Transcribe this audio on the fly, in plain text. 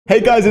Hey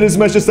guys, it is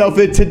MessYourself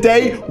here.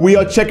 Today, we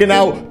are checking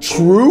out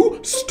true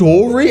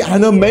story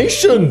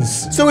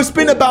animations. So it's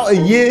been about a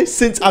year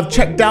since I've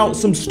checked out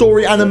some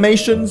story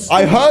animations.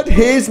 I heard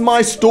Here's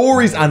My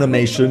Stories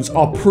animations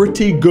are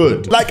pretty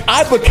good. Like,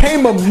 I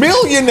became a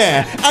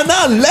millionaire and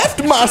I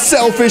left my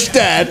selfish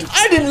dad.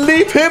 I didn't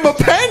leave him a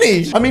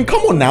penny. I mean,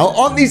 come on now.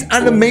 Aren't these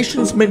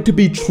animations meant to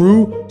be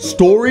true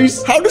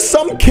stories? How does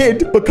some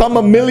kid become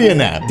a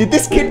millionaire? Did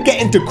this kid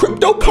get into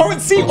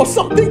cryptocurrency or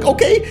something?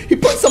 Okay, he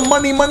put some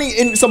money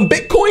in some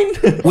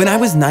Bitcoin? When I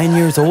was 9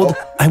 years old,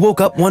 I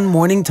woke up one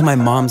morning to my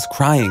mom's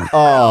crying.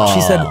 Oh.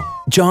 She said,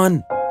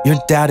 "John, your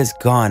dad is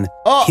gone.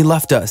 He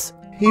left us."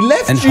 He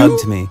left and you?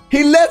 hugged me.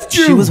 He left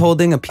you? She was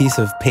holding a piece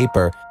of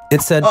paper.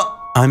 It said,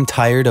 "I'm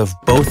tired of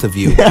both of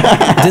you."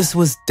 This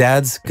was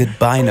Dad's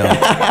goodbye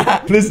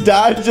note. This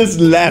dad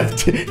just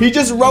left. He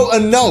just wrote a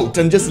note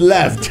and just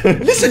left.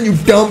 Listen, you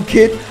dumb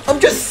kid. I'm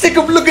just sick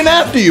of looking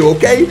after you,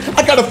 okay?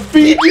 I gotta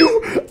feed you.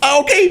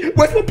 Okay,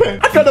 where's my pen?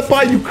 I gotta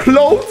buy you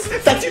clothes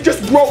that you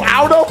just grow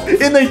out of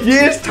in a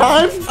year's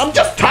time. I'm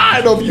just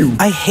tired of you.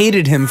 I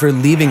hated him for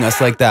leaving us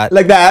like that.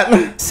 Like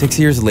that? 6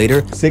 years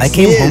later, I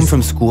came home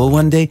from school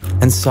one day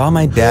and saw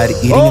my dad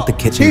eating at the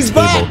kitchen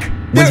table. Back.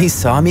 When he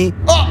saw me,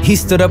 he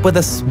stood up with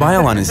a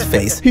smile on his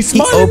face.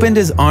 He opened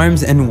his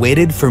arms and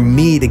waited for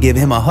me to give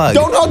him a hug.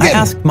 Don't hug him. I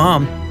asked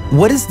Mom,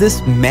 "What is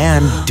this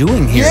man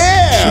doing here?"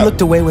 Yeah. She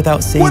looked away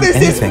without saying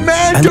anything. What is this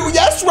man doing?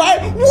 That's right.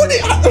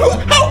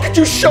 How could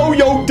you show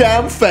your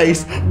damn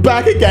face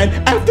back again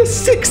after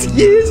 6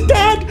 years,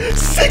 Dad?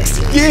 6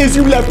 years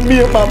you left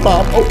me and my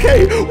mom,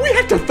 okay? We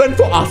had to fend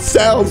for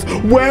ourselves.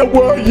 Where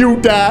were you,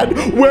 Dad?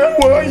 Where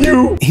were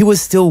you? He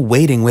was still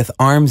waiting with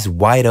arms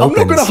wide open,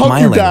 I'm not gonna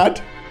smiling. hug you,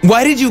 Dad.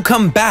 "Why did you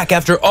come back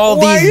after all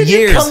Why these did you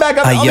years?" come back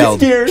after I all yelled.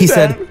 these years, He Dad?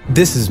 said,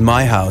 "This is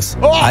my house.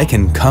 I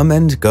can come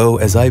and go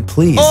as I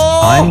please.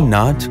 I'm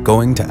not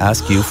going to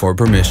ask you for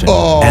permission."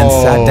 And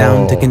sat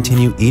down to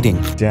continue eating.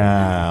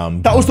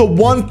 Damn. That was the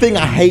one thing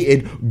I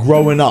hated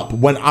growing up,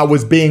 when I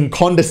was being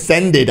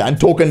condescended and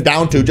talking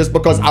down to just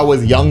because I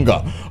was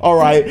younger. All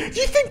right?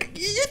 You think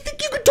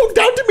you could talk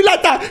down to me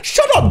like that?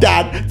 Shut up,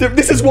 Dad.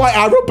 This is why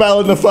I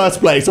rebel in the first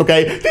place,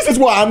 okay? This is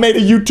why I made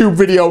a YouTube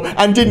video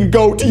and didn't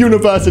go to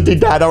university,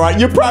 Dad, all right?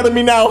 You're proud of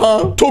me now,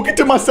 huh? Talking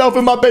to myself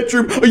in my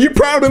bedroom. Are you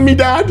proud of me,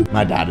 Dad?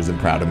 My dad isn't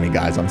proud of me,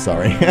 guys. I'm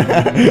sorry.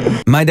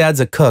 My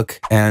dad's a cook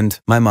and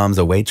my mom's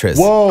a waitress.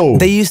 Whoa.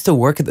 They used to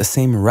work at the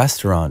same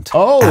restaurant.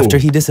 Oh. After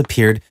he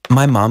disappeared,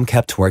 my mom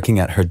kept working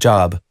at her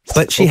job.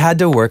 But she had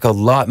to work a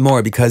lot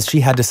more because she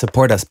had to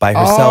support us by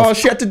herself. Oh,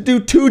 she had to do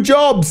 2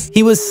 jobs.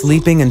 He was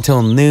sleeping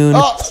until noon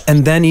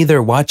and then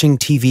either watching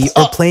TV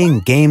or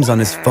playing games on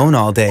his phone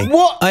all day.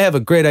 What? "I have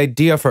a great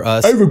idea for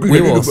us.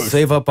 We will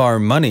save up our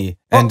money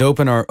and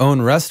open our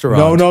own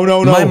restaurant."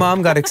 No. My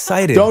mom got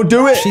excited. Don't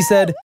do it. She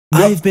said,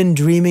 "I've been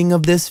dreaming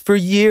of this for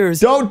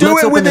years. Don't do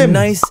Let's it with open him." a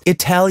nice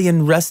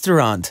Italian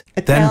restaurant."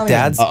 Then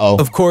Dad's,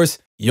 "Of course,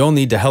 you'll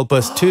need to help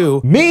us too.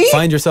 Me?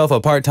 Find yourself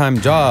a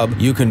part-time job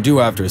you can do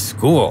after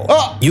school.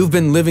 You've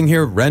been living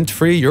here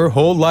rent-free your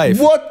whole life.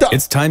 What the?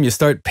 It's time you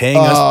start paying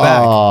us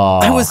back."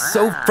 I was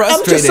so frustrated.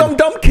 I'm just some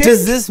dumb kid.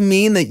 "Does this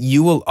mean that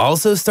you will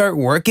also start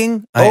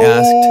working?" I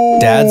asked.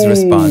 Dad's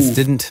response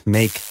didn't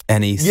make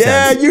any sense.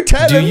 Yeah, you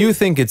tell him. "Do you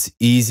think it's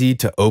easy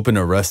to open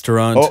a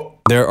restaurant?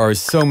 There are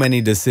so many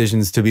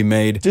decisions to be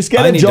made. Just get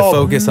a I need job. to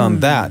focus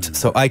on that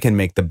so I can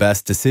make the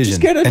best decision.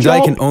 Just get a and job. I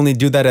can only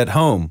do that at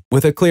home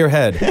with a clear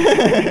head."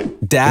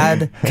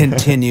 Dad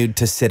continued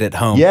to sit at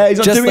home. Yeah, he's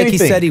not just doing like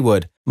anything. he said he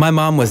would. My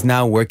mom was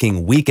now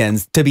working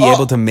weekends to be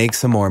able to make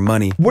some more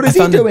money. What is I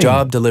found he a doing?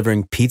 job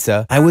delivering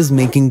pizza. I was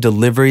making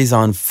deliveries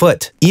on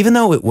foot. Even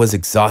though it was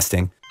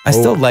exhausting, I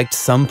still liked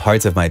some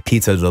parts of my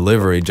pizza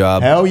delivery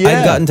job. Hell yeah.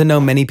 I'd gotten to know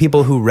many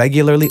people who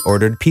regularly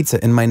ordered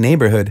pizza in my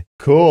neighborhood.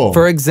 Cool.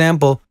 For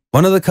example,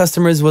 one of the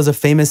customers was a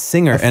famous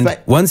singer, and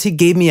once he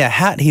gave me a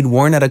hat he'd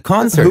worn at a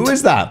concert. Who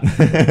is that?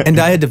 And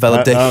I had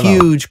developed a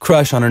huge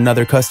crush on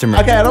another customer.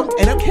 Okay, I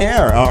don't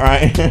care, all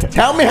right?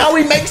 Tell me how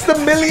he makes the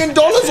 $1 million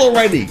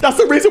already. That's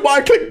the reason why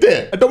I clicked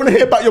it. I don't want to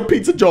hear about your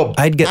pizza job.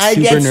 I'd get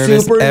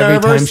super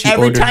nervous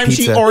every time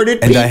she ordered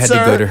pizza, and I had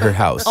to go to her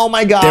house. Oh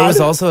my God. There was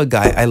also a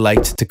guy I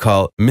liked to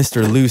call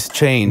Mr. Loose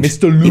Change.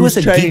 Mr. Loose He was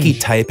a Change. geeky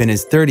type in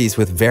his 30s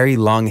with very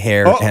long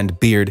hair and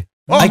beard.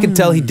 I could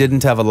tell he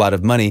didn't have a lot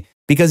of money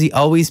because he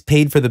always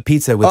paid for the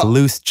pizza with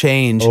loose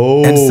change.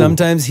 And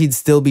sometimes he'd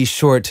still be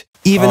short,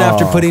 even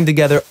after putting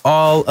together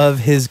all of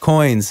his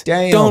coins.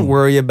 Damn. "Don't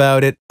worry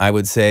about it," I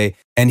would say,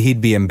 and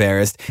he'd be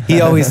embarrassed.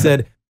 He always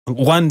said,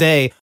 "One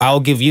day,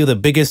 I'll give you the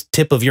biggest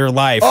tip of your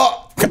life."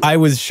 I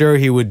was sure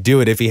he would do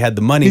it if he had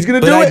the money, He's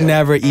gonna but do I'd it.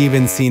 never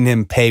even seen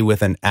him pay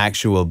with an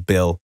actual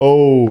bill.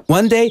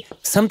 One day,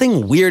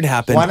 something weird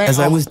happened as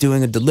I was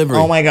doing a delivery.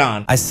 Oh my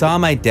God. I saw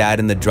my dad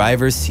in the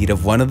driver's seat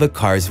of one of the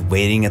cars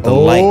waiting at the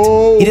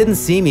light. He didn't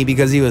see me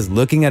because he was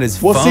looking at his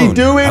phone. What's he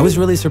doing? I was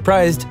really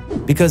surprised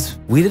because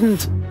we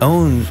didn't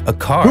own a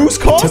car. Whose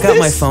car is Took out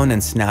my this? phone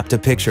and snapped a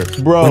picture.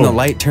 Bro. When the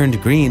light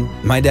turned green,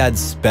 my dad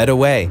sped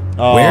away.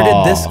 Where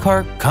did this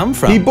car come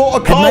from? He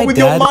bought a car with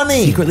your money. Had my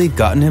dad secretly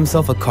gotten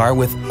himself a car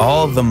with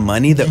all the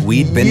money that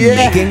we'd been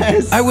making?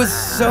 I was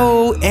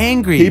so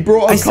angry. He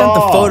brought a car. I sent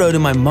the photo to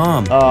my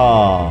mom.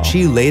 Oh.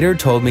 She later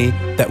told me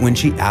that when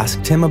she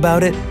asked him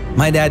about it,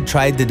 my dad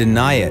tried to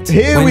deny it.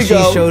 Here when she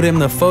showed him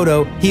the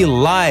photo, he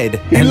lied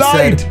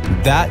said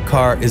that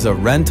car is a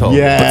rental.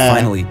 But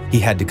finally, he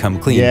had to come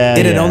clean.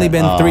 It had only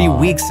been 3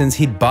 weeks since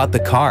he'd bought the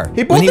car.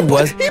 He bought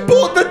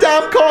the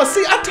damn car.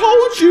 See, I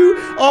told you,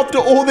 after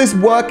all this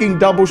working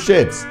double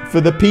shifts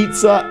for the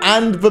pizza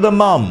and for the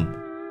mum,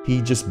 he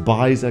just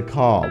buys a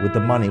car with the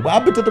money. What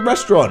happened to the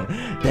restaurant?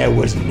 There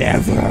was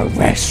never a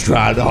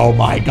restaurant. Oh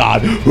my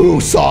God.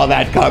 Who saw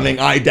that coming?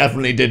 I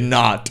definitely did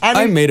not. And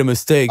I made a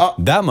mistake.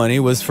 That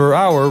money was for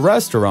our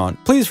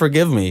restaurant. Please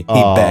forgive me,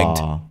 he begged.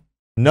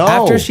 No.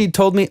 After she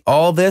told me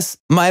all this,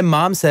 my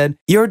mom said,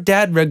 your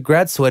dad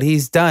regrets what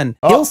he's done.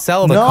 He'll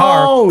sell the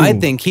car. I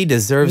think he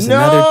deserves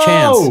another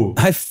chance.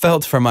 I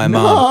felt for my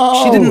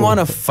mom. She didn't want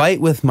to fight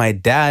with my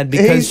dad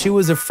because she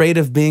was afraid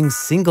of being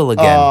single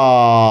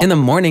again. In the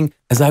morning,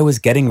 as I was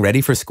getting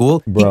ready for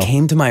school, he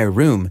came to my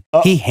room.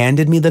 He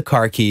handed me the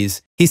car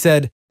keys. He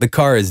said, the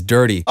car is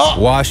dirty.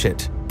 Wash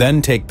it.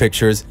 Then take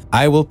pictures.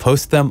 I will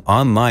post them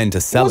online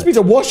to sell it. You want me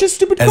to wash this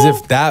stupid car? As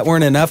if that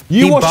weren't enough,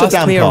 he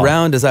bossed me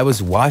around as I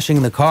was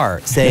washing the car,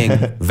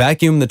 saying,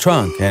 vacuum the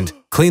trunk and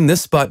clean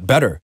this spot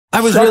better.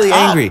 I was really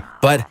angry,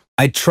 but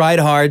I tried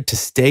hard to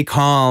stay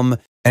calm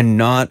and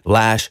not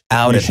lash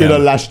out at him. You should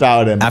have lashed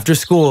out at him. After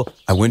school,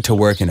 I went to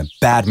work in a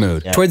bad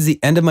mood. Towards the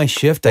end of my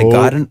shift, I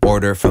got an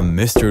order from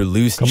Mr.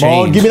 Loose Change. Come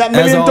on, give me that $1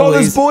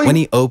 million, boy. When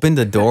he opened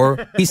the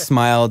door, he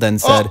smiled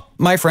and said,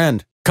 my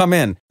friend, come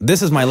in.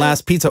 This is my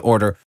last pizza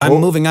order. I'm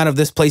moving out of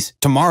this place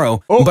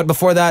tomorrow. But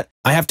before that,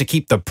 I have to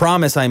keep the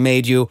promise I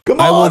made you.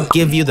 I will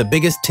give you the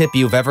biggest tip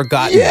you've ever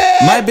gotten.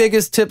 My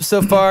biggest tip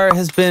so far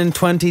has been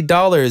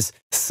 $20.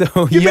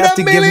 So you have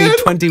to give me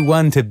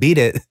 21 to beat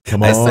it,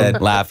 I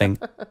said, laughing.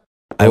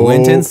 I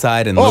went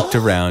inside and looked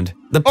around.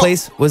 The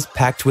place was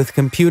packed with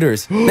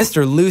computers.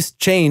 Mr. Loose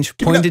Change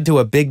pointed to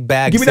a big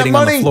bag sitting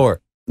on the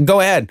floor.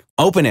 Go ahead,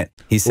 open it,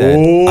 he said.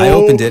 I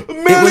opened it.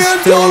 It was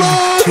filled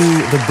to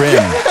the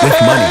brim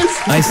with money.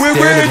 I stared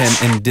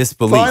at him in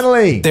disbelief.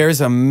 Finally.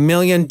 There's $1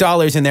 million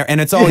in there and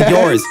it's all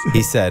yours,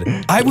 he said.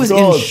 I was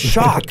in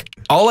shock.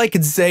 All I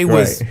could say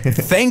was,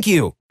 thank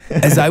you.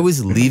 As I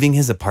was leaving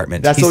his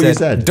apartment, he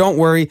said, don't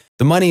worry,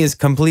 the money is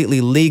completely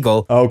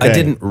legal. I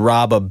didn't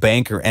rob a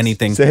bank or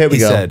anything. So here we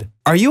go. He said,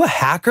 are you a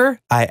hacker?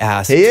 I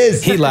asked. He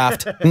is. He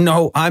laughed.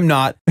 No, I'm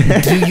not.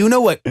 Do you know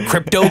what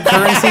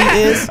cryptocurrency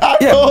is?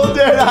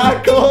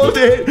 I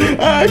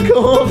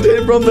called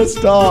it from the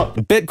start.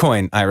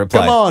 Bitcoin, I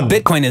replied. Come on.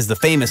 Bitcoin is the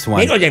famous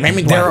one.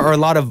 There are a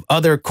lot of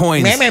other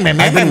coins. I've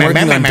been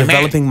working on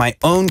developing my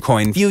own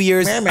coin. In a few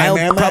years,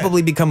 I'll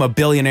probably become a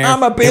billionaire.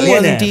 I'm a billionaire.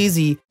 It wasn't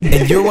easy,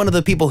 and you're one of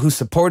the people who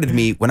supported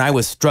me when I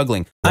was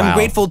struggling. I'm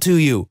grateful to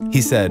you,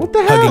 he said,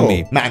 hugging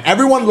me. Man,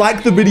 everyone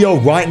like the video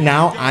right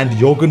now and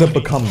you're gonna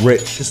become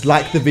rich. Just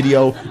like the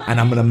video and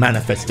I'm gonna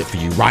manifest it for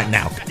you right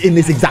now in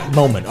this exact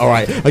moment. All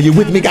right, are you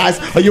with me, guys?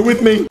 Are you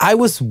with me? I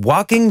was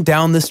walking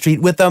down the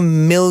street with $1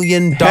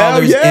 million in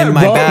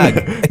my bag.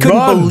 I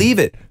couldn't believe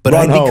it, but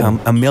I'd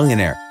become a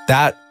millionaire.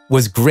 That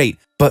was great.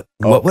 But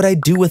what would I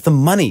do with the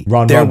money?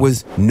 There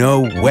was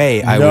no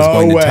way I was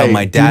going to tell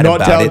my dad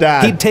about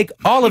it. He'd take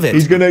all of it.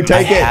 He's gonna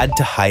take it. I had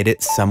to hide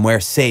it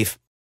somewhere safe.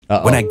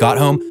 When I got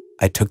home,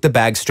 I took the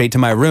bag straight to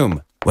my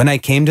room. When I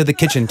came to the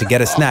kitchen to get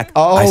a snack,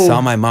 I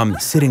saw my mom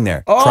sitting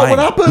there crying. What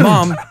happened?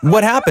 Mom,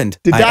 what happened?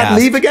 Did Dad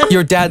leave again?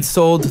 Your dad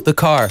sold the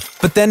car,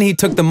 but then he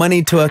took the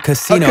money to a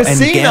casino and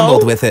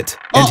gambled with it,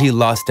 and he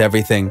lost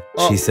everything,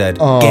 she said.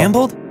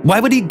 Gambled? Why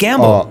would he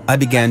gamble? I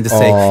began to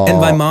say, and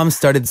my mom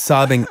started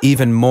sobbing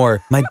even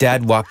more. My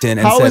dad walked in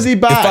and said,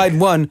 if I'd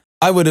won,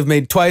 I would have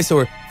made 2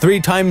 or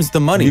 3 times the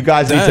money. You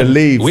guys need to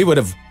leave. We would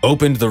have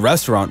opened the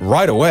restaurant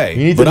right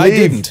away. But I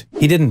didn't.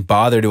 He didn't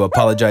bother to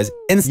apologize.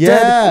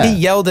 Instead, he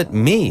yelled at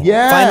me.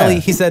 Finally,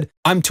 he said,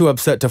 I'm too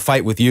upset to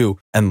fight with you,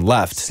 and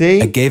left.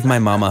 See? I gave my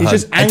mom a hug.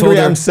 Just I told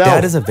her, himself.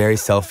 Dad is a very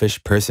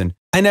selfish person.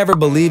 I never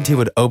believed he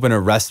would open a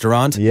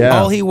restaurant.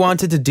 All he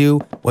wanted to do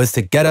was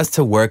to get us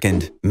to work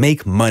and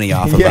make money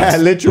off of us.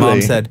 Literally.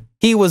 Mom said,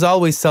 he was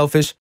always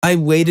selfish. I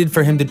waited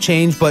for him to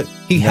change, but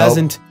he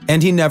hasn't,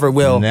 and he never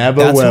will.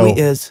 That's who he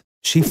is.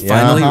 She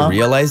finally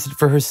realized it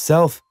for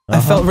herself. I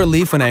felt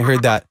relief when I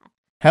heard that.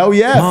 Hell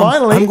yeah, Mom,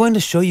 finally. I'm going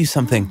to show you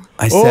something,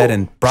 I said,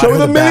 and brought her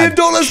the $1 bag.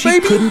 million, She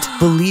baby. couldn't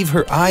believe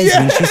her eyes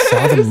when she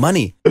saw the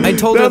money. I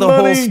told her the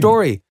whole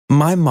story.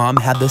 My mom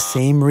had the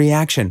same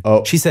reaction.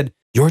 She said,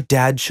 your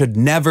dad should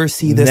never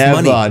see this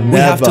money. We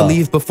have to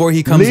leave before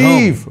he comes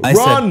home. I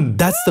said,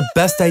 that's the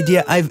best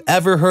idea I've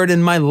ever heard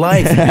in my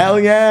life. Hell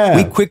yeah.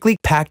 We quickly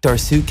packed our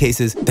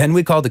suitcases. Then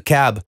we called a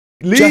cab.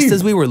 Just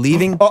as we were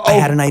leaving, I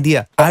had an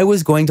idea. I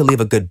was going to leave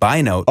a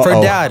goodbye note for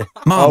Dad.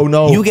 Mom,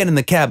 you get in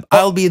the cab.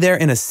 I'll be there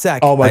in a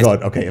sec. Oh my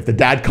God. Okay, if the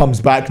dad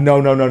comes back,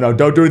 no.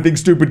 Don't do anything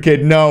stupid,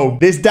 kid. No.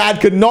 This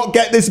dad could not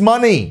get this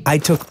money. I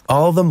took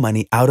all the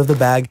money out of the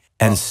bag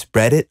and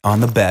spread it on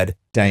the bed.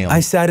 Damn. I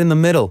sat in the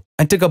middle.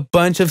 I took a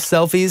bunch of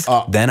selfies.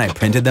 Then I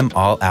printed them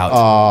all out.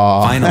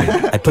 Finally,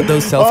 I put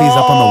those selfies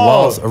up on the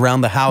walls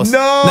around the house.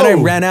 No. Then I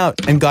ran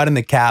out and got in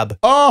the cab.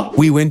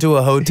 We went to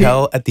a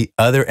hotel at the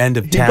other end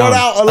of town. Got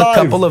out alive.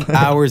 A couple of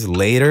hours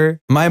later,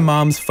 my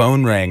mom's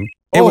phone rang.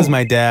 It was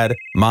my dad.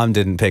 Mom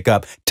didn't pick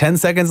up. 10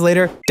 seconds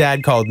later,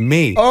 Dad called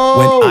me.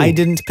 When I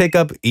didn't pick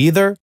up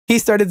either, he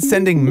started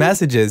sending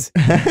messages.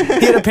 He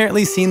had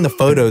apparently seen the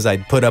photos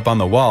I'd put up on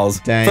the walls.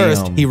 Damn.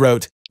 First, he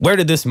wrote, "Where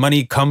did this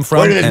money come from?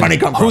 Where did this money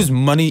come from? Whose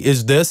money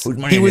is this?"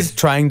 He was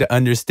trying to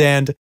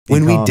understand.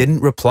 When we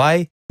didn't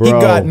reply, Bro. he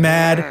got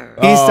mad.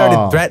 He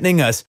started threatening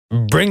us.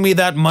 "Bring me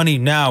that money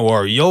now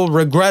or you'll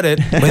regret it."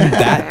 When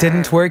that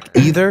didn't work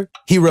either,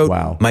 he wrote,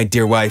 "My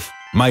dear wife,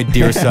 my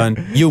dear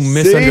son, you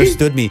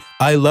misunderstood me.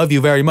 I love you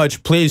very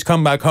much. Please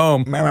come back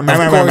home." Of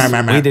course,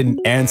 we didn't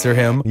answer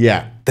him.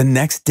 Yeah. The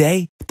next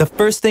day, the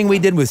first thing we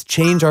did was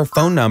change our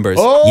phone numbers.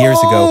 Years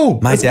ago,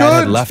 my dad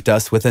had left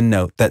us with a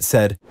note that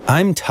said,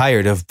 "I'm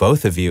tired of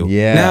both of you."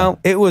 Now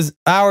it was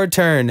our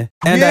turn,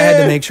 and I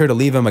had to make sure to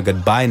leave him a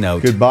goodbye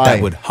note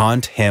that would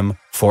haunt him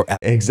forever.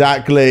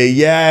 Exactly.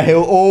 Yeah,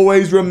 he'll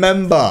always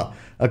remember.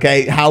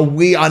 Okay, how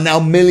we are now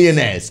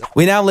millionaires.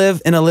 We now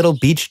live in a little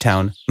beach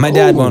town. My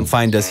dad won't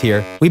find us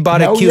here. We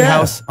bought a cute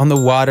house on the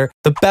water.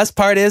 The best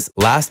part is,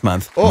 last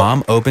month,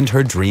 Mom opened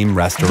her dream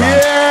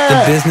restaurant.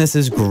 The business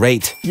is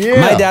great.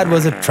 My dad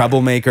was a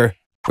troublemaker.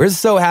 We're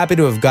so happy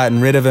to have gotten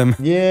rid of him.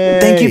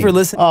 Thank you for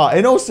listening.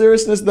 In all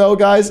seriousness though,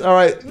 guys, all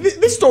right,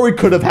 this story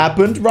could have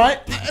happened, right?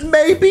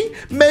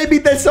 Maybe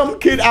there's some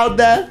kid out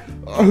there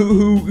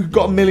who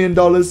got $1 million,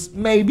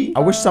 maybe. I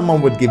wish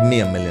someone would give me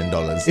 $1 million.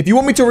 If you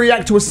want me to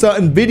react to a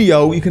certain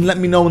video, you can let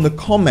me know in the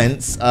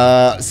comments.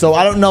 So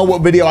I don't know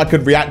what video I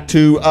could react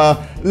to.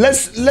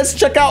 Let's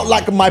check out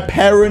like my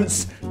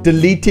parents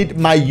deleted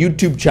my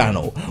YouTube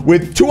channel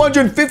with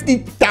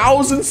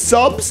 250,000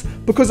 subs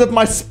because of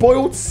my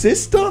spoiled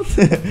sister.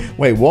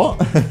 Wait, what?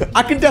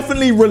 I can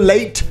definitely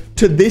relate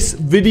to this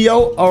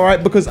video, all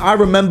right, because I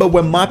remember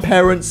when my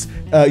parents,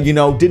 you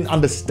know, didn't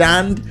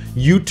understand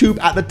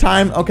YouTube at the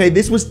time. Okay,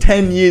 this was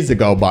 10 years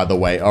ago, by the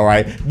way, all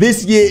right.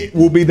 This year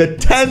will be the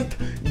 10th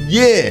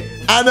year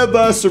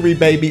anniversary,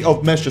 baby,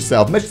 of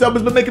MessYourself. MessYourself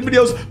has been making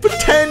videos for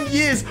 10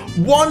 years,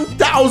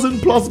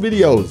 1,000 plus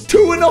videos,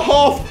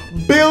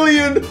 2.5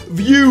 billion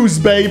views,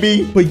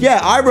 baby. But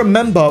yeah, I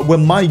remember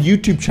when my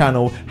YouTube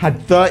channel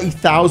had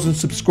 30,000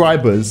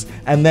 subscribers,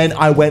 and then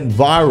I went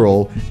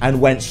viral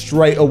and went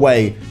straight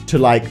away to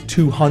like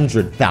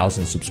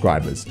 200,000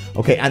 subscribers.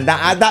 Okay, and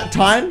at that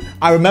time,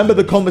 I remember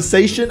the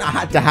conversation I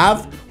had to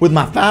have with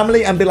my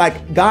family and be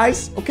like,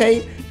 guys,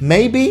 okay,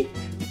 maybe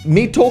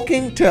me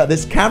talking to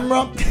this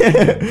camera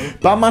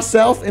by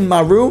myself in my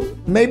room,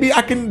 maybe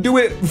I can do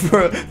it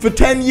for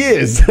 10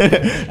 years.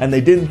 And they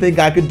didn't think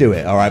I could do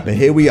it, all right? But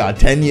here we are,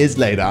 10 years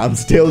later. I'm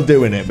still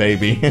doing it,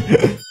 baby.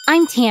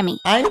 I'm Tammy.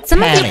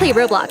 Some of you play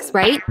Roblox,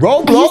 right?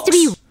 Roblox? I used to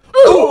be...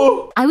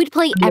 I would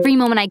play every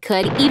moment I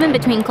could, even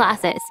between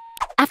classes.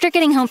 After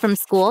getting home from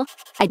school,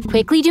 I'd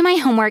quickly do my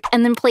homework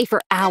and then play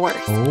for hours.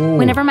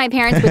 Whenever my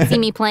parents would see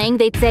me playing,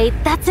 they'd say,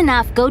 "That's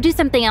enough, go do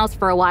something else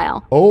for a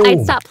while."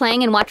 I'd stop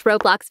playing and watch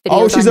Roblox videos on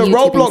YouTube. Oh, she's a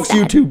Roblox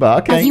YouTuber,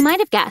 okay. As you might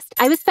have guessed,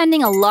 I was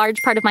spending a large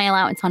part of my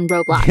allowance on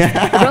Roblox.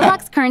 The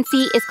Roblox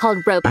currency is called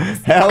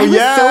Robux. Hell I was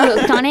yeah. so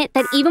hooked on it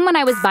that even when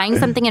I was buying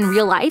something in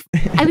real life,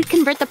 I would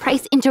convert the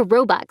price into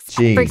Robux.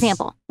 Jeez. For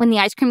example, when the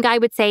ice cream guy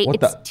would say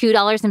it's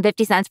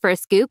 $2.50 for a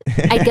scoop,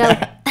 I'd go,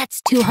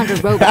 "That's 200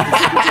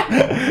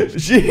 Robux."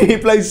 She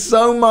plays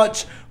so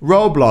much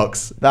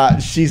Roblox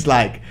that she's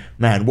like,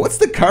 man, what's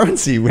the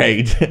currency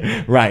rate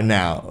right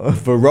now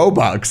for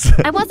Robux?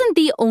 I wasn't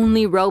the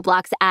only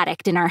Roblox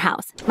addict in our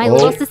house. My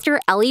little sister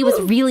Ellie was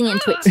really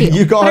into it too.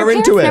 You got her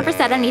into it. Never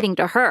said anything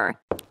to her.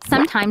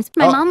 Sometimes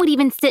my mom would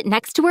even sit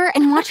next to her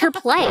and watch her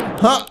play.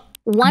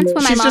 Once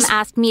when my mom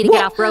asked me to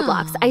get off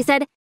Roblox, I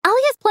said, "Ellie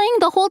is playing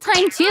the whole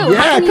time too.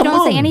 How come you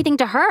don't say anything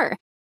to her?"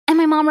 And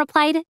my mom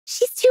replied,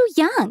 "She's too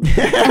young."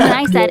 And when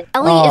I said,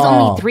 "Ellie is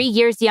only 3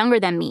 years younger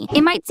than me,"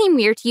 it might seem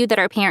weird to you that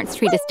our parents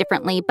treat us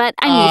differently, but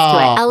I'm used to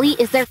it. Ellie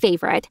is their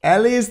favorite.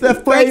 Ellie is their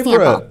favorite. For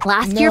example,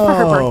 last year for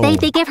her birthday,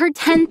 they gave her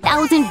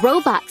 10,000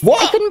 Robux.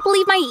 What? I couldn't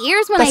believe my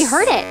ears when I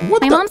heard it.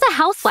 My mom's a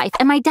housewife,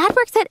 and my dad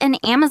works at an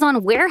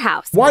Amazon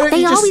warehouse.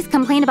 They always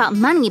complain about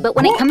money, but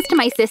when it comes to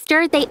my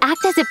sister, they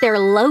act as if they're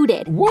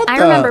loaded. I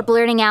remember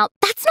blurting out,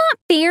 "That's not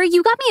fair.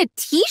 You got me a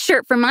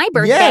t-shirt for my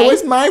birthday." Yeah,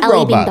 where's my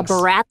Ellie, being the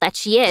Robux? brat that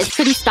she is,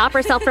 couldn't stop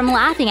herself from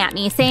laughing at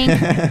me, saying,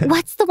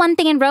 "What's the one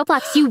thing in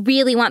Roblox you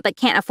really want but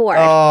can't afford?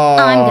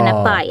 I'm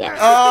gonna buy it."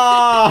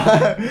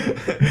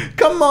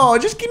 Come on,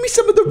 just give me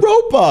some of the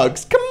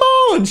Robux. Come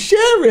on,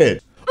 share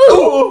it.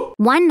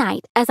 One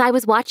night, as I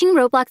was watching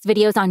Roblox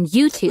videos on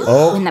YouTube,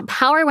 when the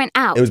power went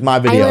out, It was my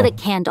video. I lit a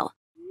candle.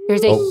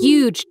 There's a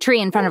huge tree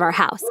in front of our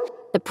house.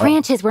 The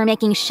branches were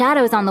making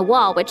shadows on the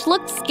wall, which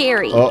looked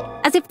scary.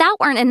 As if that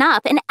weren't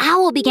enough, an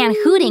owl began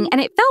hooting,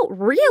 and it felt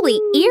really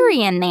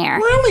eerie in there.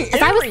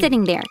 As I was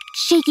sitting there,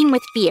 shaking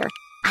with fear,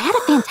 I had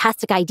a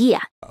fantastic idea.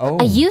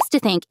 I used to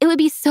think it would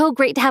be so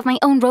great to have my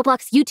own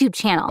Roblox YouTube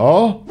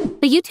channel.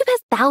 But YouTube has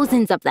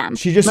thousands of them.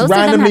 She just Most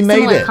randomly of them have made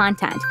similar it.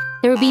 content.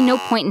 There would be no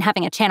point in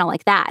having a channel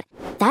like that.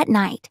 That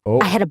night,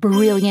 I had a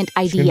brilliant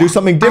idea. Do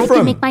something different. I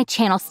could make my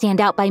channel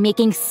stand out by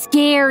making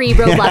scary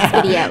Roblox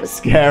videos.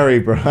 Scary,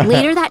 bro.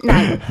 Later that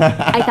night,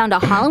 I found a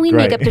Halloween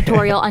makeup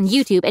tutorial on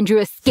YouTube and drew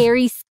a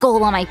scary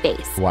skull on my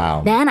face.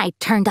 Wow. Then I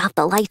turned off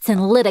the lights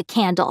and lit a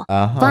candle.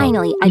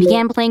 Finally, I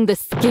began playing the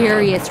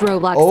scariest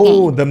Roblox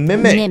game. The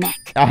Mimic.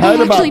 I heard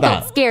I about actually that.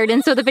 felt scared,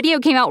 and so the video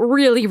came out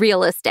really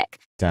realistic.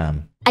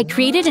 Damn. I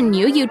created a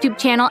new YouTube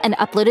channel and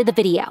uploaded the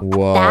video.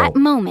 Whoa. That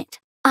moment,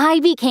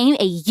 I became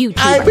a YouTuber.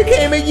 I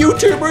became a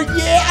YouTuber,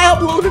 yeah! I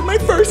uploaded my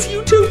first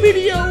YouTube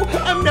video!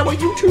 I'm now a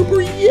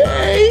YouTuber,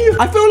 yay!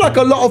 I feel like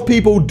a lot of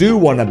people do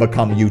want to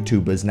become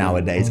YouTubers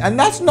nowadays, and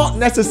that's not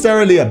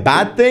necessarily a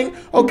bad thing,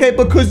 okay?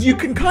 Because you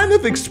can kind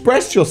of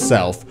express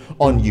yourself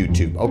on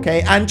YouTube,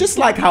 okay? And just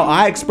like how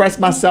I express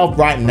myself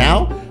right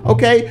now,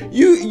 okay?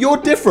 You're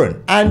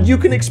different, and you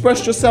can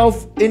express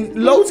yourself in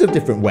loads of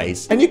different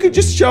ways. And you can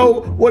just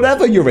show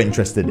whatever you're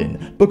interested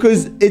in,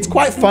 because it's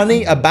quite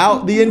funny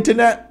about the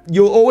internet.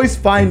 You'll always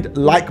find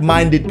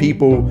like-minded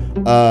people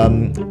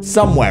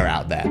somewhere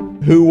out there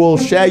who will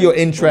share your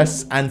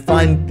interests and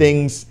find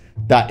things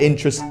that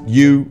interest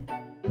you,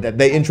 that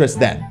they interest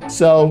them.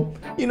 So,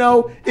 you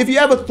know, if you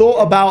ever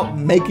thought about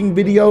making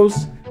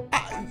videos,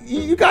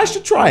 you guys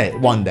should try it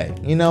one day.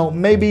 You know,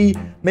 maybe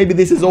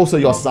this is also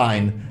your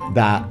sign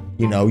that,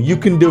 you know, you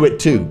can do it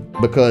too,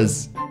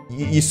 because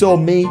you saw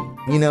me,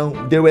 you know,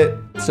 do it,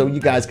 so you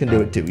guys can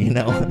do it too, you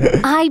know?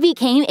 I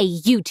became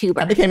a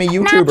YouTuber. I became a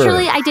YouTuber.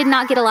 Naturally, I did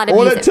not get a lot of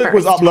views All it took at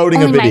was first.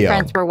 uploading Only a video. my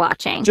friends were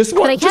watching. Just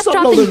but I kept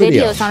dropping upload a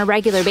video. videos on a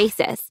regular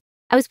basis.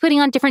 I was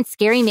putting on different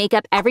scary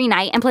makeup every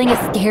night and playing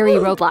a scary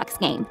Roblox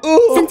game.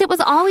 Since it was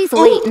always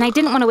late and I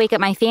didn't want to wake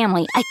up my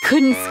family, I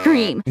couldn't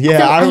scream. Yeah,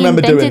 so I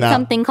remember doing that. I invented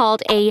something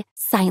called a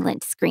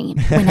silent scream.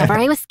 Whenever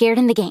I was scared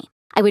in the game,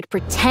 I would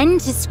pretend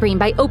to scream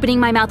by opening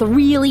my mouth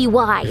really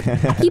wide.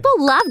 People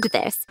loved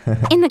this.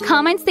 In the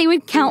comments, they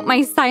would count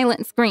my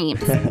silent screams.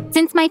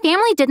 Since my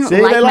family didn't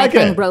like my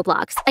playing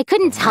Roblox, I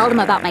couldn't tell them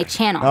about my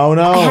channel. Oh,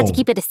 no. I had to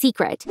keep it a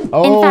secret. In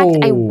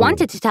fact, I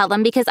wanted to tell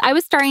them because I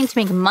was starting to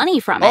make money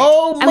from it.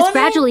 I was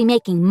gradually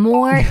making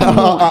more and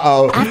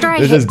more. After I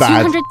hit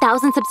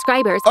 200,000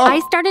 subscribers,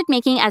 I started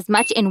making as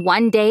much in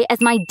one day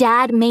as my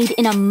dad made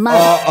in a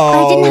month.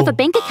 I didn't have a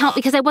bank account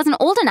because I wasn't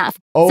old enough.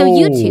 So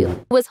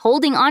YouTube was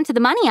holding on to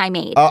the money I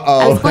made.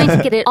 I was going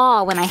to get it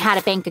all when I had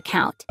a bank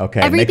account.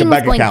 Everything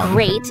was going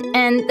great,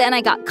 and then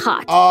I got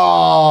caught.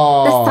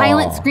 The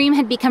silent scream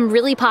had become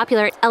really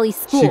popular at Ellie's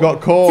school. She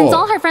got caught. Since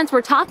all her friends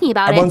were talking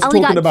about it,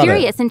 Ellie got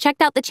curious and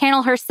checked out the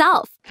channel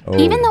herself.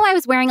 Even though I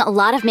was wearing a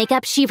lot of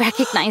makeup, she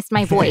recognized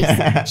my voice.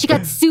 She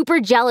got super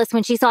jealous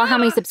when she saw how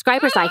many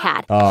subscribers I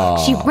had.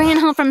 She ran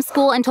home from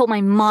school and told my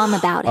mom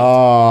about it.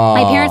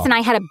 My parents and I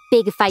had a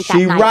big fight that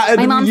night.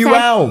 My mom said,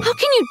 "How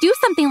can you do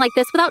something like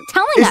this without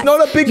telling us? It's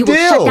not a big deal. You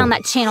will shut down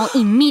that channel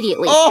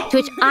immediately." To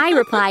which I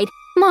replied,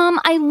 "Mom,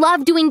 I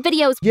love doing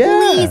videos.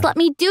 Please let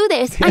me do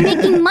this. I'm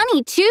making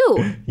money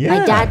too."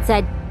 My dad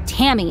said,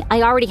 "Tammy,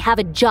 I already have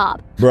a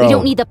job. We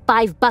don't need the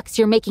 $5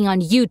 you're making on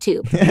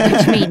YouTube,"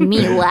 which made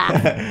me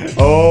laugh.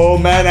 Oh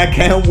man, I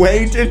can't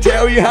wait to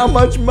tell you how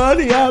much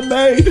money I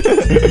made.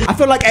 I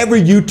feel like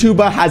every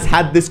YouTuber has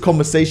had this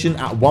conversation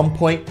at one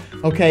point,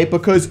 okay?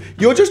 Because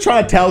you're just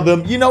trying to tell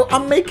them, you know,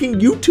 I'm making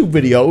YouTube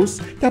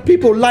videos that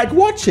people like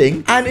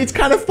watching and it's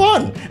kind of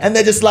fun. And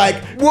they're just like,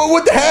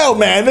 what the hell,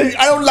 man?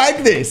 I don't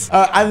like this.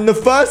 And the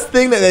first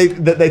thing that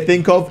they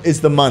think of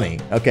is the money,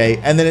 okay?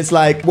 And then it's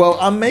like, well,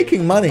 I'm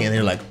making money. And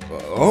they're like,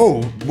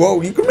 oh, whoa,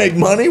 you can make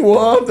money?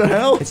 What the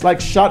hell? It's like,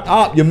 shut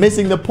up. You're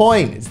missing the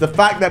point. It's the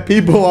fact that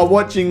people are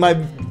watching my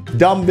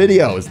dumb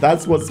videos.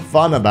 That's what's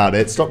fun about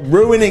it. Stop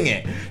ruining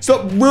it.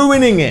 Stop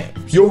ruining it.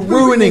 You're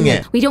ruining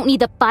it. We don't need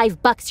the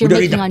 $5 you're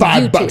making on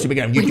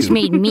YouTube, which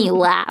made me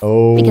laugh.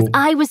 Because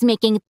I was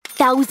making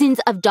thousands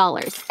of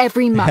dollars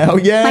every month. Hell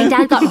yeah. My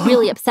dad got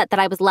really upset that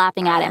I was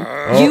laughing at him.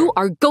 "You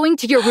are going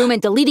to your room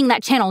and deleting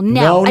that channel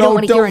now. I don't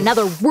want to hear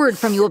another word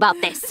from you about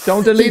this."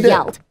 Don't delete it. He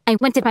yelled. I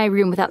went to my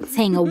room without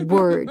saying a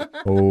word.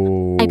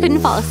 I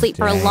couldn't fall asleep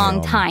for a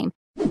long time.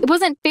 It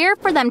wasn't fair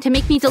for them to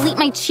make me delete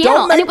my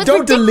channel, and it was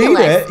ridiculous. Delete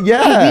it.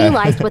 Yeah. I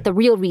realized what the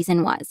real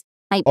reason was.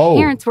 My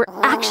parents were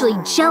actually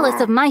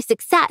jealous of my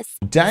success.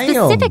 Damn.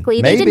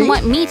 Specifically, they didn't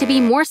want me to be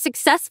more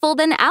successful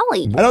than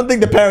Allie. I don't think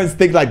the parents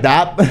think like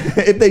that.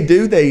 If they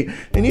do, they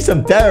need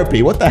some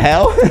therapy. What the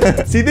hell?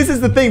 See, this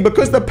is the thing.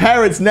 Because the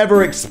parents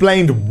never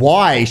explained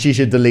why she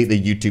should delete the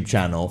YouTube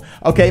channel.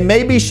 Okay,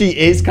 maybe she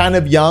is kind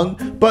of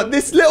young, but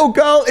this little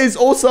girl is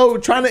also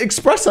trying to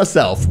express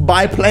herself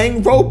by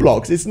playing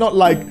Roblox. It's not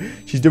like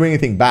she's doing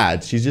anything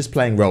bad. She's just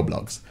playing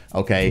Roblox.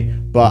 okay?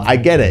 But I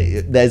get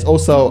it. There's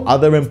also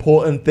other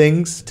important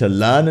things to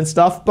learn and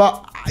stuff.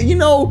 But, you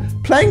know,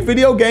 playing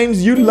video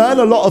games, you learn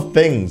a lot of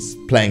things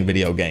playing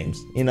video games.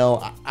 You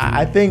know,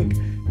 I think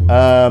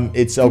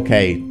it's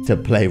okay to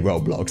play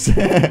Roblox.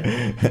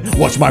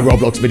 Watch my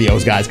Roblox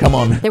videos, guys. Come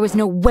on. There was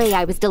no way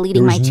I was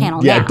deleting my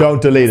channel now. Yeah,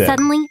 don't delete it.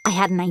 Suddenly, I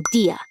had an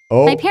idea.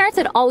 Oh. My parents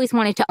had always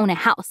wanted to own a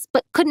house,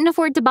 but couldn't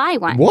afford to buy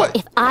one. What?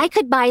 If I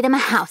could buy them a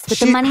house with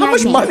the money I made, how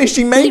much money is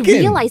she making? They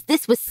realized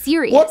this was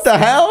serious. What the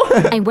hell?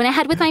 I went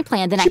ahead with my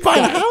plan the next day. She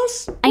buying a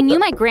house? I knew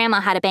my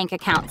grandma had a bank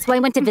account, so I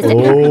went to visit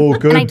her.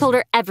 Good. And I told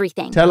her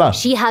everything. Tell her.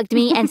 She hugged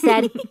me and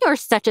said, "You're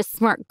such a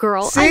smart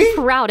girl. See? I'm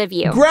proud of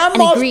you." Grandma's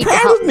and agreed proud to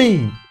help of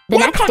me. The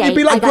Why next can't day, you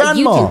be like I got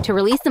Grandma? YouTube to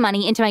release the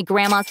money into my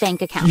grandma's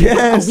bank account.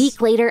 Yes. A week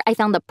later, I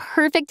found the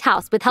perfect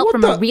house with help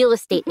from a real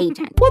estate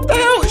agent. What the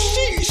hell?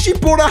 She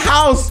bought a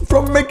house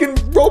from making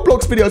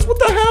Roblox videos. What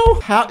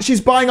the hell? She's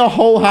buying a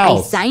whole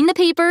house. I signed the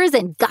papers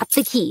and got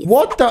the keys.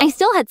 What the? I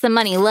still had some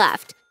money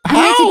left. I How?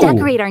 wanted to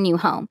decorate our new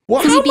home.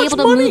 What? So How we'd be much able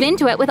to money? move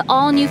into it with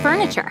all new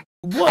furniture.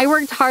 What? I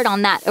worked hard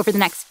on that over the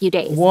next few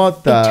days.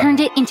 What the? I turned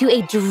it into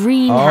a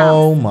dream house.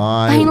 Oh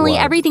my. Finally, word.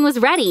 everything was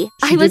ready.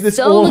 She I was did this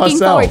so all looking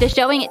herself. forward to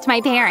showing it to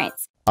my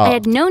parents. I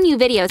had no new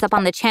videos up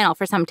on the channel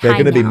for some time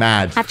They're gonna be now.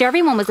 mad. After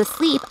everyone was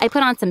asleep, I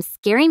put on some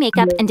scary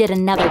makeup and did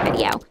another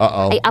video.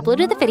 I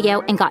uploaded the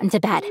video and got into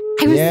bed.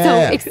 I was so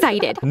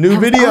excited. New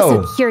video. I was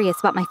also curious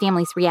about my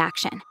family's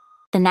reaction.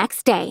 The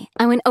next day,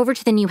 I went over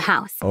to the new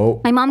house.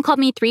 My mom called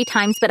me 3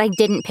 times, but I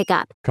didn't pick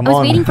up. I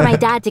was waiting for my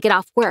dad to get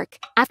off work.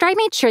 After I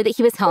made sure that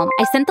he was home,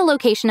 I sent the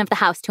location of the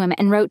house to him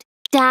and wrote,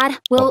 "Dad,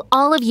 will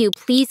all of you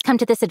please come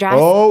to this address?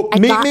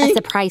 I've got a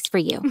surprise for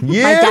you." My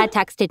dad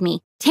texted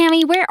me,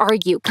 "Tammy, where are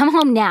you? Come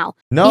home now.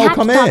 No, we have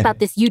come to talk in. about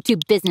this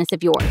YouTube business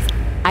of yours."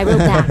 I wrote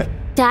back,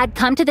 "Dad,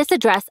 come to this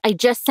address I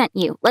just sent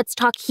you. Let's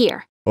talk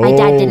here." My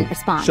dad didn't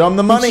respond. Show him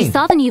the money. When she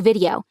saw the new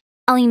video,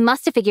 Ellie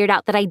must have figured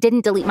out that I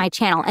didn't delete my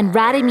channel and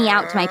ratted me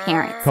out to my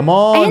parents. Come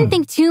on. I didn't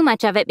think too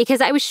much of it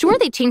because I was sure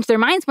they'd change their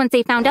minds once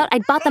they found out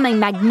I'd bought them a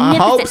magnificent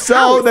I hope so.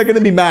 house. They're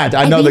gonna be mad.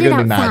 I know they're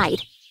gonna be outside.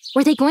 mad.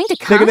 Were they going to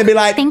come? They're gonna be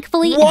like,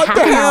 Thankfully, "What in half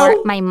the an hour,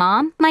 hell?" my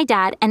mom, my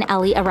dad, and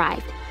Ellie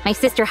arrived. My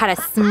sister had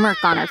a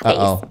smirk on her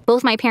face.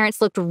 Both my parents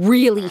looked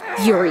really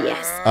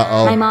furious.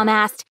 My mom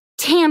asked,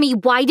 "Tammy,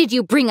 why did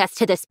you bring us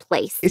to this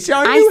place?" It's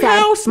our new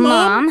house,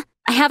 Mom,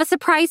 I have a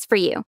surprise for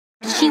you.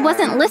 She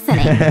wasn't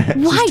listening.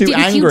 Why too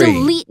didn't you angry.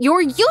 delete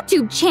your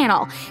YouTube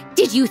channel?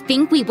 Did you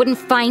think we wouldn't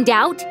find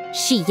out?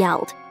 She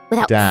yelled.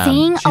 Without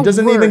saying a She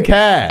doesn't word, even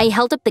care. I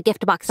held up the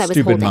gift box I was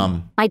Stupid holding.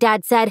 mom. My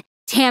dad said,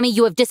 "Tammy,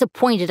 you have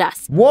disappointed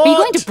us. What? Are you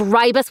going to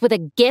bribe us with a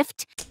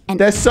gift?" And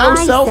They're so I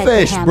said to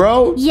selfish, him,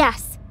 bro.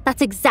 "Yes,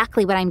 that's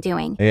exactly what I'm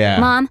doing." Yeah.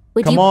 Mom,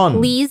 would Come you on.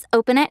 please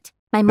open it?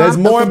 My mom There's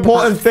more opened the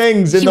important box.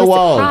 things in She the was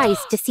world.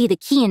 surprised to see the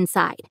key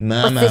inside.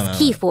 What's this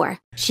key for?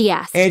 She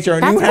asked. It's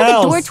our That's new for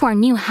house. the door to our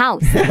new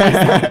house. I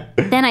said.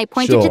 Then I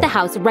pointed to the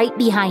house right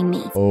behind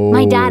me.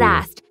 My dad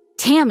asked,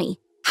 "Tammy,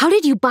 how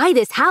did you buy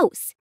this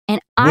house?" And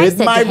I With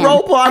said my to him,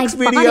 Roblox "I bought it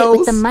videos."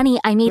 with the money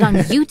I made on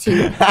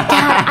YouTube."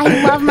 Dad,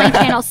 I love my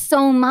channel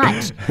so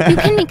much. You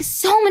can make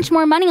so much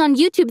more money on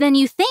YouTube than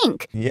you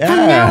think. Yeah, From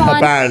now on,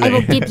 apparently. I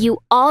will give you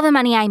all the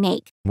money I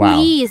make. Wow.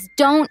 Please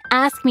don't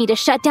ask me to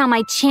shut down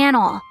my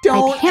channel. My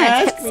Don't parents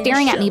ask kept me to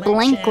staring at shut me my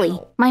blankly.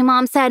 channel. My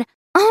mom said,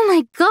 "Oh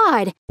my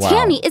God, Wow.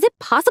 Tammy, is it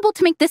possible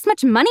to make this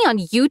much money on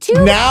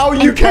YouTube?" Now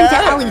you And turned to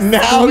care? Ellie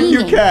Now you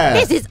screaming, care.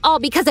 "This is all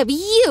because of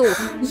you.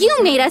 You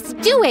made us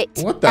do it."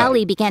 What the-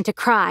 Ellie began to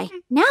cry.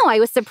 Now I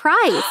was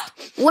surprised.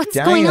 "What's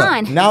Damn. going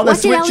on? Now they're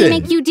What did Ellie switching.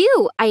 make you do?"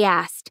 I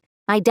asked.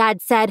 My dad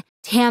said,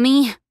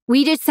 "Tammy,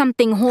 we did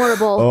something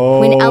horrible.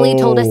 When Ellie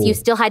told us you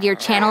still had your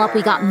channel up,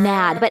 we got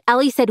mad. But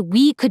Ellie said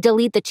we could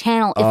delete the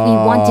channel if we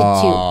wanted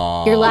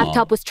to. Your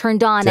laptop was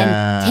turned on and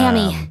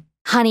Tammy,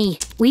 honey,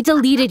 we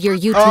deleted your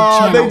YouTube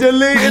channel." They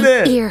deleted My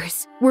it.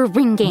 ears were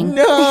ringing.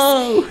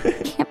 No.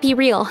 This can't be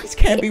real. This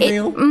can't be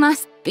real. It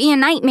must be a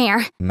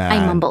nightmare. Man,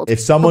 I mumbled. if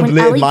someone But when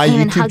deleted Ellie my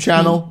came and YouTube hugged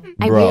channel,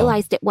 me, bro, I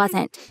realized it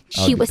wasn't.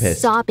 She be was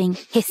pissed. sobbing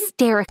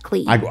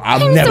hysterically. I'm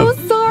I'm never-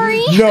 so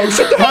sorry. No,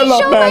 shut the hell I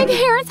up, showed man. my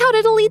parents how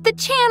to delete the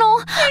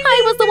channel.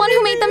 I was the one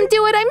who made them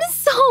do it. I'm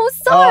so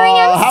sorry.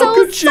 I'm how so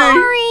could she?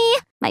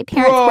 sorry. My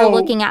parents Bro. were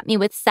looking at me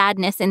with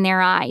sadness in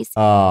their eyes.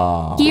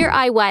 Here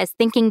I was,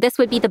 thinking this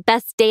would be the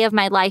best day of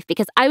my life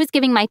because I was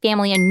giving my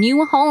family a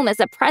new home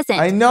as a present.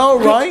 I know,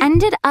 But right? it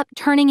ended up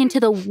turning into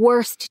the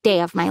worst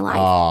day of my life.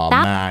 Oh,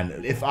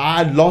 man. If I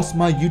had lost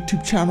my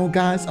YouTube channel,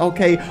 guys,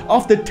 okay,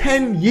 after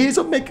 10 years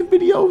of making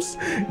videos,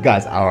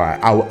 guys, all right,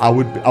 I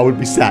would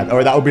be sad. All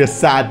right, that would be a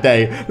sad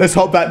day. Let's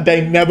hope that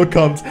day never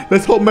comes.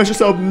 Let's hope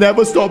MessYourself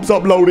never stops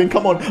uploading.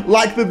 Come on,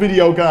 like the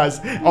video, guys.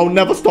 I'll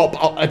never stop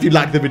if you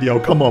like the video.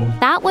 Come on.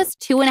 That was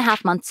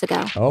 2.5 months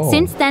ago. Oh.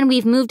 Since then,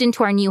 we've moved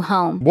into our new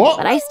home. What?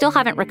 But I still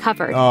haven't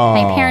recovered. Oh.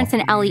 My parents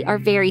and Ellie are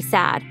very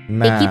sad.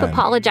 They keep Man.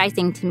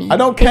 apologizing to me. I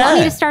don't They want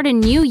me care. to start a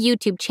new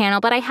YouTube channel,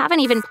 but I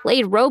haven't even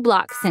played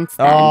Roblox since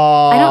then.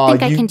 Oh, I don't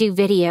think I can do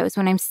videos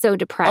when I'm so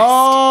depressed.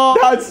 Oh,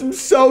 that's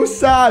so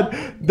sad.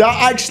 That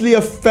actually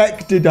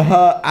affected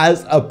her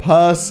as a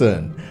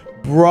person.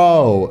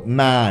 Bro,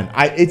 man,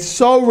 it's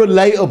so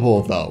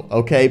relatable though,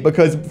 okay?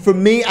 Because for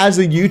me as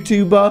a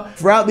YouTuber,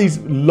 throughout these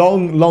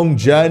long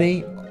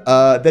journey,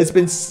 there's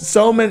been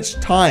so much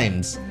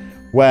times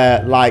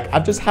where like I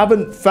just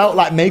haven't felt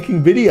like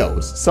making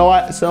videos.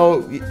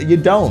 So you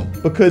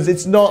don't, because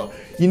it's not,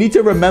 you need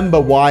to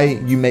remember why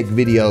you make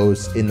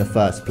videos in the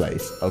first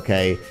place,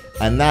 okay?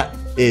 And that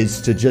is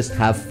to just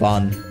have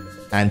fun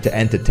and to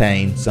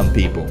entertain some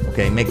people,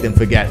 okay? Make them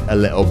forget a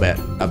little bit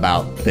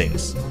about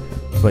things.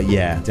 But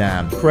yeah,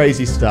 damn,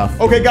 crazy stuff.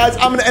 Okay, guys,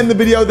 I'm gonna end the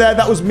video there.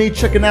 That was me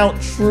checking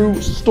out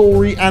true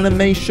story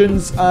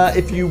animations.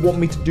 If you want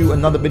me to do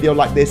another video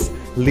like this,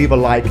 leave a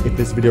like. If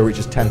this video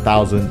reaches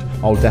 10,000,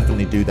 I'll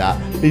definitely do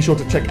that. Be sure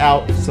to check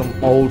out some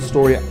old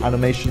story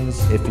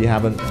animations if you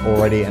haven't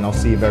already, and I'll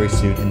see you very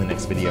soon in the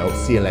next video.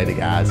 See you later,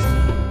 guys.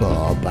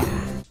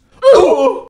 Bye-bye.